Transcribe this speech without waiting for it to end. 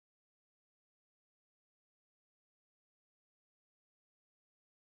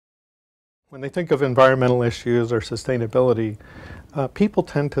When they think of environmental issues or sustainability, people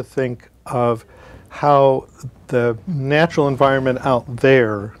tend to think of how the natural environment out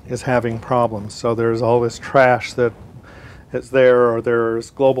there is having problems. So there's all this trash that is there, or there's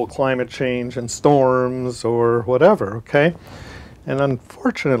global climate change and storms or whatever, okay? And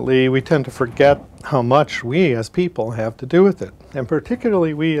unfortunately, we tend to forget how much we as people have to do with it. And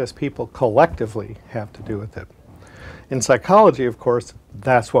particularly we as people collectively have to do with it. In psychology, of course,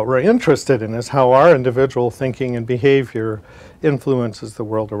 that's what we're interested in, is how our individual thinking and behavior influences the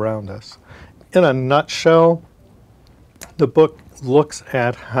world around us. In a nutshell, the book looks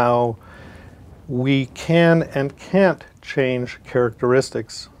at how we can and can't change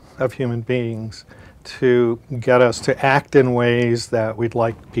characteristics of human beings to get us to act in ways that we'd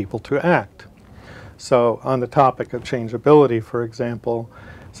like people to act. So on the topic of changeability, for example,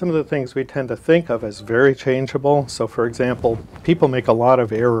 some of the things we tend to think of as very changeable. So for example, people make a lot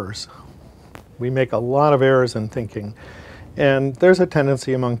of errors. We make a lot of errors in thinking. And there's a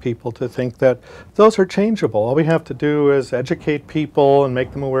tendency among people to think that those are changeable. All we have to do is educate people and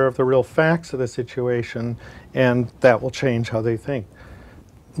make them aware of the real facts of the situation, and that will change how they think.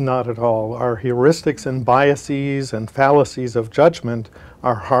 Not at all. Our heuristics and biases and fallacies of judgment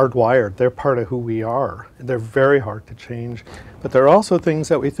are hardwired. They're part of who we are. They're very hard to change. But there are also things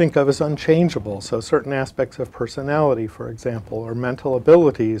that we think of as unchangeable. So certain aspects of personality, for example, or mental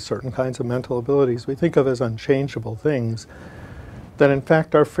abilities, certain kinds of mental abilities, we think of as unchangeable things that in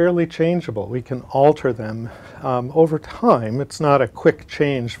fact are fairly changeable. We can alter them over time. It's not a quick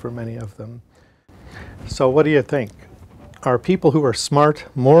change for many of them. So what do you think? Are people who are smart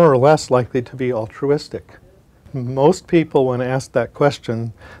more or less likely to be altruistic? Most people, when asked that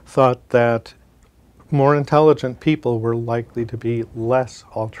question, thought that more intelligent people were likely to be less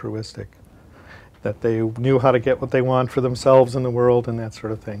altruistic, that they knew how to get what they want for themselves in the world and that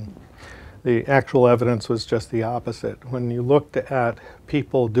sort of thing. The actual evidence was just the opposite. When you looked at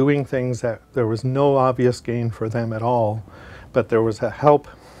people doing things that there was no obvious gain for them at all, but there was a help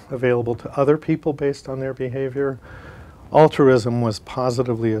available to other people based on their behavior, altruism was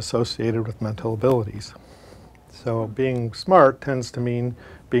positively associated with mental abilities. So being smart tends to mean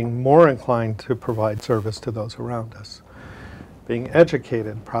being more inclined to provide service to those around us. Being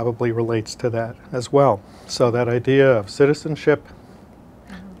educated probably relates to that as well. So that idea of citizenship,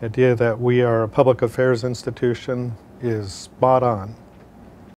 the idea that we are a public affairs institution, is spot on.